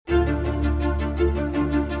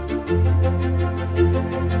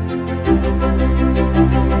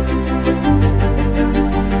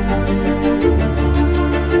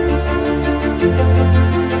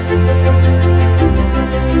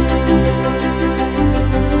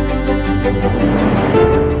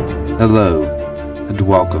Hello, and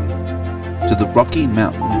welcome to the Rocky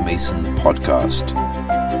Mountain Mason Podcast.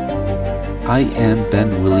 I am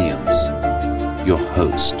Ben Williams, your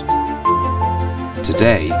host.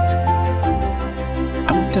 Today,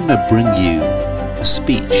 I'm going to bring you a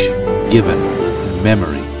speech given in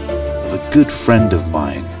memory of a good friend of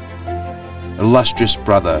mine, illustrious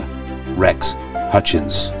brother Rex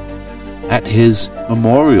Hutchens, at his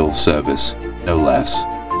memorial service, no less,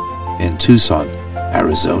 in Tucson,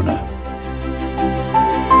 Arizona.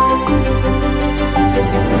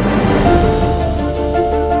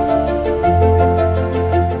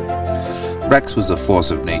 Rex was a force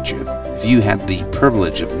of nature. If you had the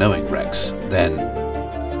privilege of knowing Rex, then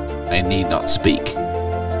I need not speak.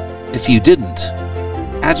 If you didn't,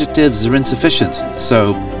 adjectives are insufficient,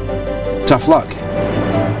 so tough luck.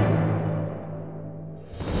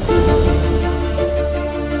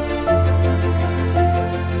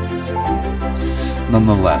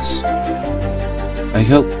 Nonetheless, I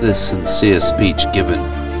hope this sincere speech given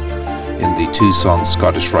in the Tucson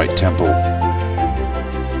Scottish Rite Temple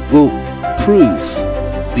will prove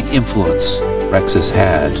the influence Rex has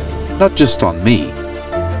had, not just on me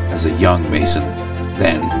as a young Mason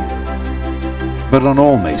then, but on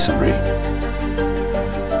all Masonry.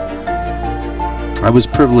 I was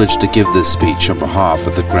privileged to give this speech on behalf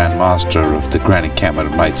of the Grand Master of the Grand Encampment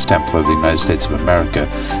of Knights Templar of the United States of America,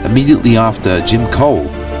 immediately after Jim Cole,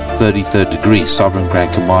 33rd degree Sovereign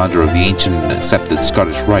Grand Commander of the ancient and accepted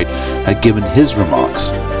Scottish Rite, had given his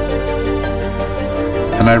remarks.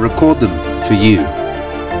 And I record them for you,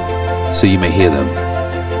 so you may hear them.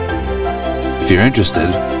 If you're interested,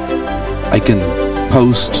 I can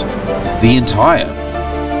post the entire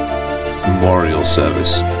memorial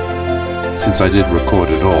service, since I did record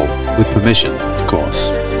it all, with permission, of course.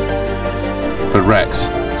 But Rex,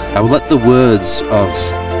 I will let the words of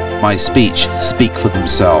my speech speak for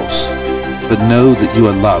themselves, but know that you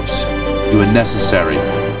are loved, you are necessary,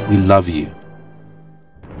 we love you.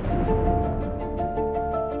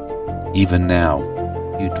 Even now,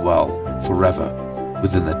 you dwell forever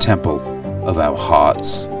within the temple of our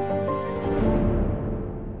hearts.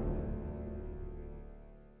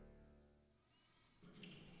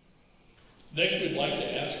 Next, we'd like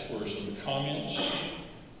to ask for some comments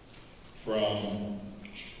from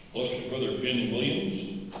illustrious brother Ben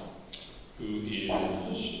Williams, who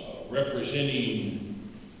is representing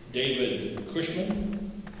David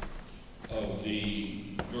Cushman of the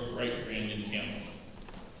York Rite Grand Encampment.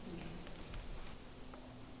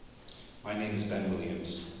 My name is Ben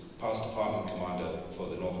Williams, Past Department Commander for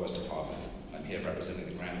the Northwest Department. I'm here representing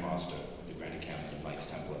the Grand Master of the Grand Encampment of Knights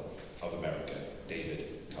Templar of America,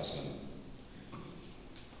 David Cushman.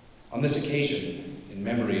 On this occasion, in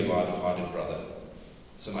memory of our departed brother,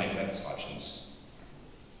 Sir Knight Rex Hutchens,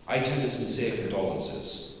 I tender sincere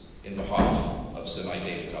condolences in behalf of Sir Knight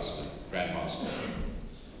David Cushman, Grand Master.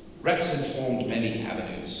 Rex informed many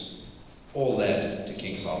avenues, all led to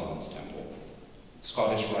King Solomon's Temple.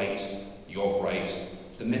 Scottish Rite, York Rite,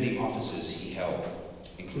 the many offices he held,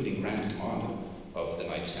 including Grand Commander of the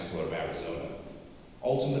Knights Templar of Arizona,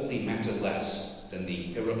 ultimately matter less than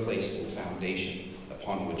the irreplaceable foundation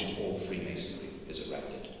upon which all Freemasonry is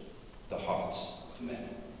erected, the hearts of men.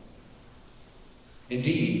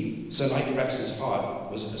 Indeed, Sir Knight Rex's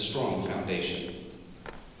heart was a strong foundation.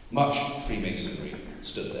 Much Freemasonry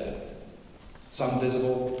stood there, some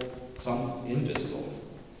visible, some invisible.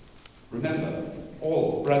 Remember,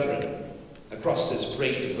 all brethren, across this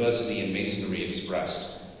great diversity in Masonry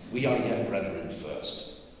expressed, we are yet brethren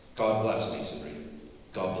first. God bless Masonry.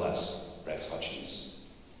 God bless Rex Hutchens.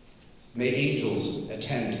 May angels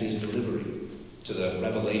attend his delivery to the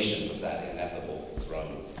revelation of that ineffable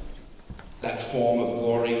throne, that form of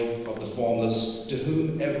glory of the formless, to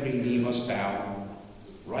whom every knee must bow,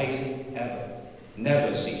 rising ever,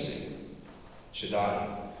 never ceasing. Shaddai,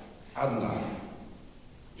 Adonai,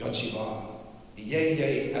 Yod-Shivah,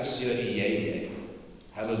 Yeh, Asya, Yeh,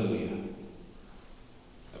 Hallelujah.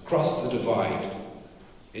 Across the divide,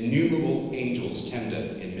 innumerable angels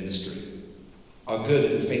tender in ministry. Our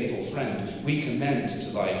good and faithful friend, we commend to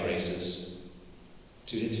thy graces,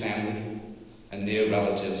 to his family and near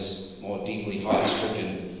relatives more deeply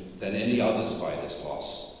heart-stricken than any others by this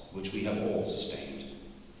loss, which we have all sustained.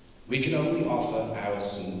 We can only offer our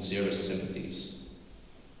sincerest sympathies.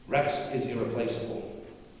 Rex is irreplaceable.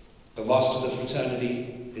 The loss to the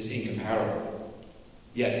fraternity is incomparable,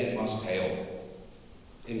 yet it must pale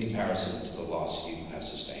in comparison to the loss you have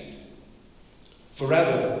sustained.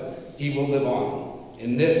 Forever, he will live on.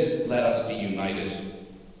 In this, let us be united.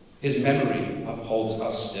 His memory upholds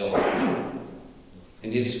us still.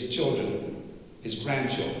 And his children, his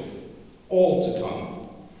grandchildren, all to come,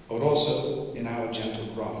 but also in our gentle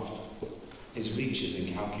craft. His reach is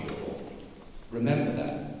incalculable. Remember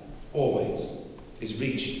that, always. His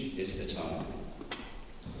reach is eternal.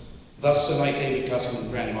 Thus, Sir Knight David Cussman,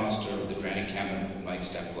 Grand Master of the Grand Encampment of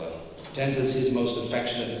Knights Templar, tenders his most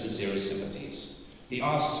affectionate and sincerest sympathies. He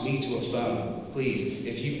asks me to affirm, please,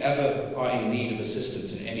 if you ever are in need of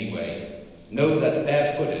assistance in any way, know that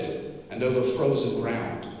barefooted and over frozen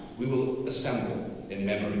ground, we will assemble in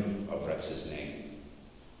memory of Rex's name.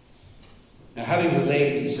 Now, having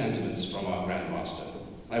relayed these sentiments from our Grand Master,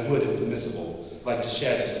 I would, if permissible, like to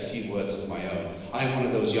share just a few words of my own. I'm one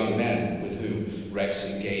of those young men with whom Rex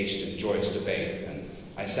engaged in joyous debate, and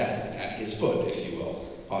I sat at his foot, if you will,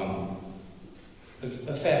 on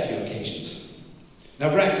a fair few occasions.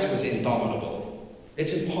 Now, Rex was indomitable.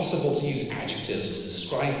 It's impossible to use adjectives to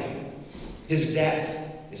describe him. His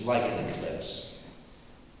death is like an eclipse.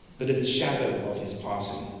 But in the shadow of his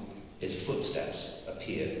passing, his footsteps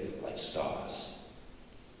appeared like stars.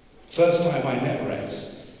 First time I met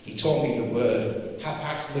Rex, he taught me the word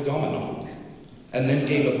hapax legomenon, and then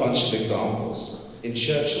gave a bunch of examples in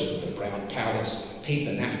Churchill's at the Brown Palace,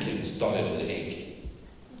 paper napkins dotted with ink.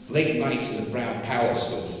 Late nights in the Brown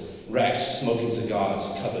Palace with Rex smoking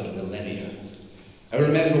cigars covered millennia. I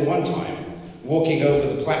remember one time walking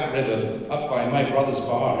over the Platte River up by my brother's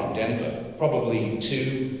bar in Denver, probably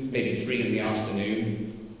 2, maybe 3 in the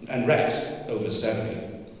afternoon, and Rex over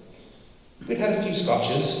 70. We'd had a few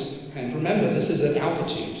scotches, and remember, this is at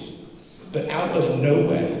altitude. But out of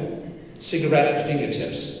nowhere, cigarette at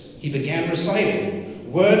fingertips, he began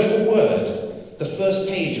reciting, word for word, the first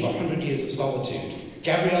page of 100 Years of Solitude,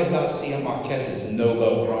 Gabriel Garcia Marquez's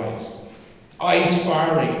Nobel Prize. Eyes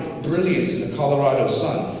firing, brilliance in the Colorado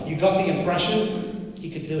sun. You got the impression? He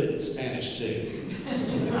could do it in Spanish too.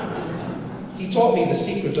 He taught me the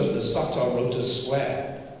secret of the Sata Rota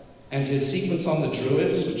Square, and his sequence on the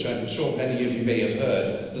Druids, which I'm sure many of you may have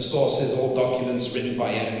heard, the sources, all documents written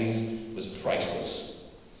by enemies, was priceless.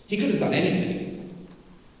 He could have done anything.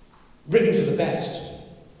 Written for the best.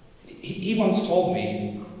 He once told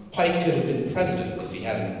me Pike could have been president if he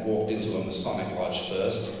hadn't walked into a Masonic lodge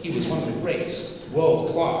first. He was one of the greats, world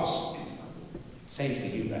class. Same for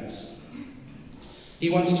you, Rex. He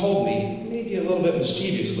once told me, maybe a little bit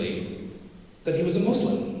mischievously, that he was a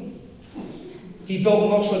Muslim. He built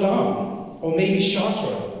Notre Dame, or maybe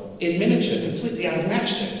Chartres, in miniature, completely out of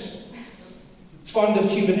matchsticks. Fond of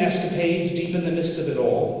Cuban escapades, deep in the midst of it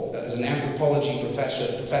all, as an anthropology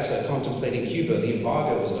professor contemplating Cuba, the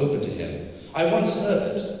embargo was open to him. I once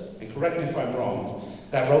heard, and correct me if I'm wrong,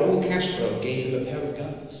 that Raul Castro gave him a pair of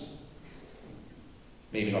guns.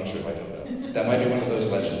 Maybe not true, I don't know. That might be one of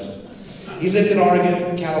those legends. He lived in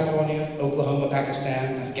Oregon, California, Oklahoma,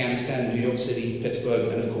 Pakistan, Afghanistan, New York City,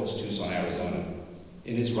 Pittsburgh, and of course Tucson, Arizona.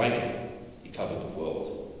 In his writing, he covered the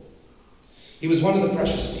world. He was one of the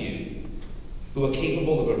precious few who are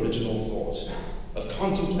capable of original thought, of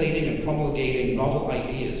contemplating and promulgating novel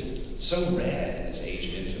ideas so rare in this age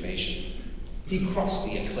of information. He crossed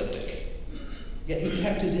the ecliptic, yet he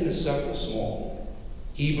kept his inner circle small.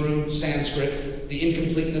 Hebrew, Sanskrit, the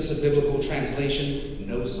incompleteness of biblical translation,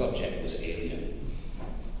 no subject was alien.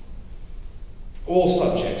 All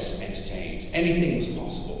subjects entertained. Anything was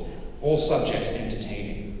possible. All subjects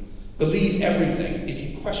entertaining. Believe everything if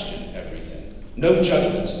you question everything. No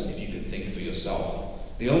judgment if you can think for yourself.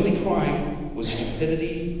 The only crime was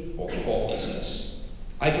stupidity or thoughtlessness.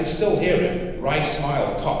 I can still hear him, wry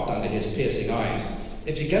smile cocked under his piercing eyes.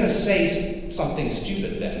 If you're going to say something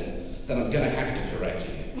stupid then I'm going to have to correct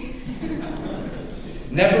you.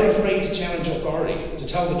 Never afraid to challenge authority, to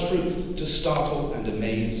tell the truth, to startle and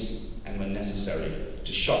amaze, and when necessary,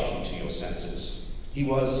 to shock you to your senses. He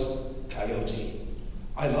was Coyote.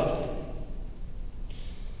 I loved him.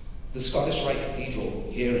 The Scottish Rite Cathedral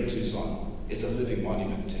here in Tucson is a living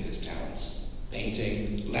monument to his talents.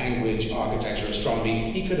 Painting, language, architecture,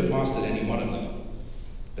 astronomy, he could have mastered any one of them.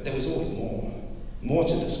 But there was always more. More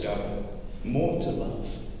to discover. More to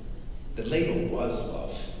love. The label was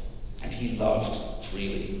love, and he loved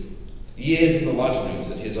freely. Years in the lodge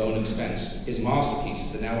rooms at his own expense, his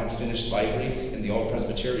masterpiece, the now unfinished library in the old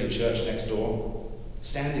Presbyterian church next door,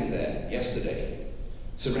 standing there yesterday,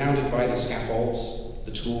 surrounded by the scaffolds,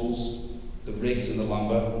 the tools, the rigs and the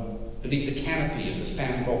lumber, beneath the canopy of the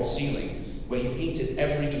fan vault ceiling, where he painted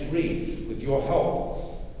every degree with your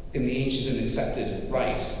help in the ancient and accepted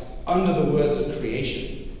rite. Under the words of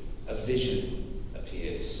creation, a vision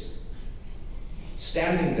appears.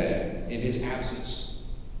 Standing there in his absence,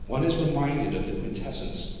 one is reminded of the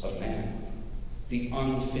quintessence of man, the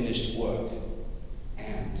unfinished work,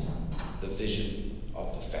 and the vision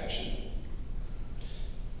of perfection.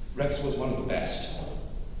 Rex was one of the best.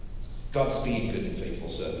 Godspeed, good and faithful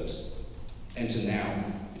servant. Enter now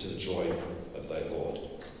into the joy of thy Lord.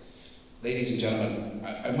 Ladies and gentlemen,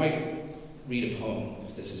 I might read a poem,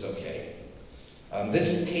 if this is okay.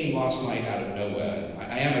 This came last night out of nowhere.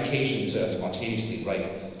 I am occasioned to spontaneously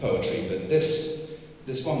write poetry, but this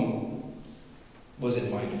one was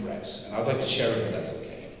in mind of Rex, and I'd like to share it if that's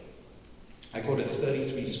okay. I called it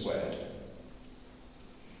 33 Squared.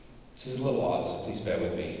 This is a little odd, so please bear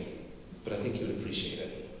with me, but I think you would appreciate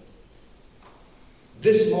it.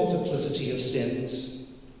 This multiplicity of sins,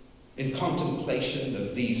 in contemplation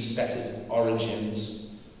of these fetid origins,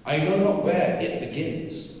 I know not where it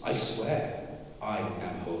begins. I swear I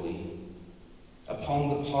am holy. Upon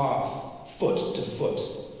the path, foot to foot,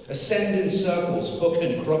 ascend in circles, hook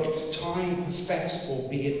and crook, time perfects,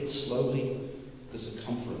 albeit slowly, the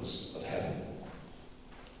circumference of heaven.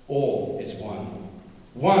 All is one.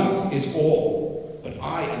 One is all, but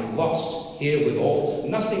I am lost here with all.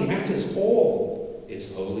 Nothing matters, all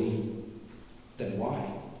is holy. Then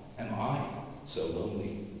why am I so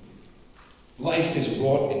lonely? Life is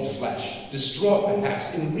wrought in flesh, distraught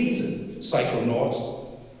perhaps in reason,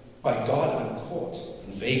 psychonaut. By God I'm caught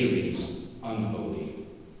in vagaries unholy.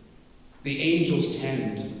 The angels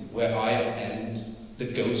tend where I end,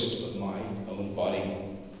 the ghost of my own body.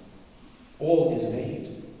 All is made.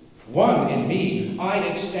 One in me, I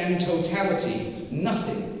extend totality.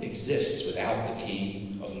 Nothing exists without the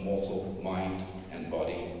key of mortal mind and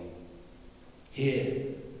body. Here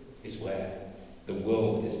is where the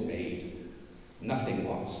world is made. Nothing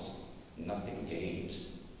lost, nothing gained.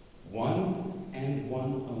 One and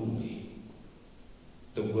one only.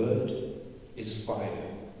 The word is fire,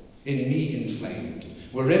 in me inflamed,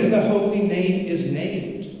 wherein the holy name is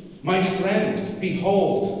named. My friend,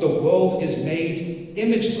 behold, the world is made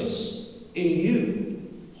imageless, in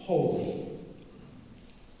you, holy.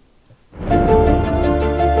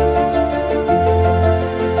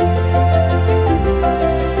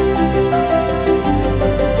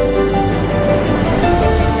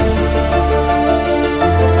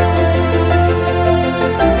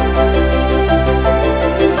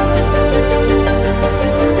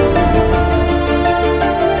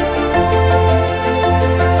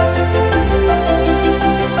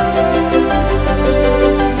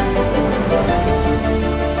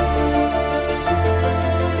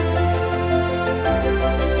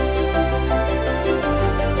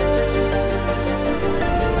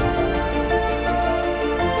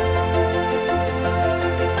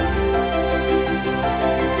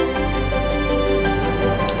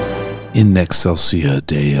 In excelsis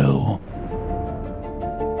Deo.